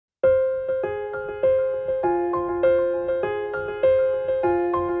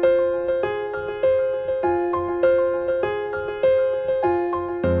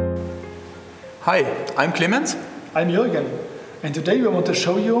Hi, I'm Clemens. I'm Jürgen, and today we want to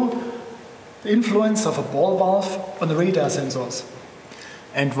show you the influence of a ball valve on the radar sensors.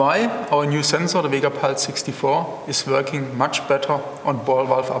 And why our new sensor, the VEGAPULS 64, is working much better on ball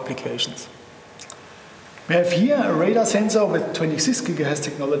valve applications. We have here a radar sensor with 26 GHz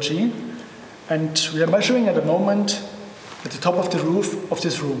technology, and we are measuring at the moment at the top of the roof of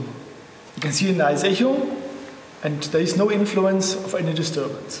this room. You can see a nice echo, and there is no influence of any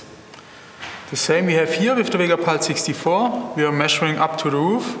disturbance. The same we have here with the VEGAPULS 64. We are measuring up to the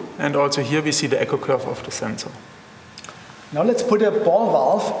roof, and also here we see the echo curve of the sensor. Now let's put a ball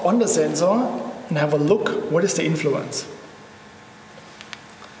valve on the sensor and have a look what is the influence.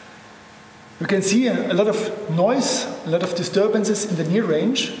 You can see a lot of noise, a lot of disturbances in the near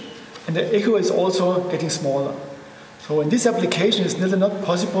range, and the echo is also getting smaller. So in this application it's nearly not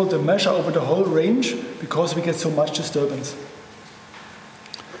possible to measure over the whole range because we get so much disturbance.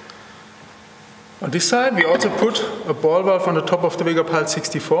 On this side we also put a ball valve on the top of the VEGAPULS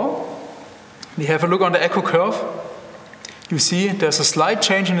 64. We have a look on the echo curve. You see there's a slight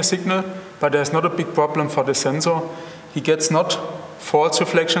change in the signal, but there's not a big problem for the sensor. He gets not false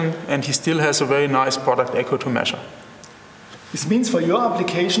reflection, and he still has a very nice product echo to measure. This means for your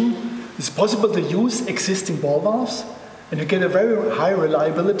application it's possible to use existing ball valves, and you get a very high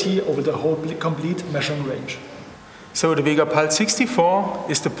reliability over the whole complete measuring range. So the VEGAPULS 64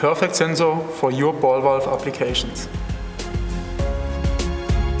 is the perfect sensor for your ball valve applications.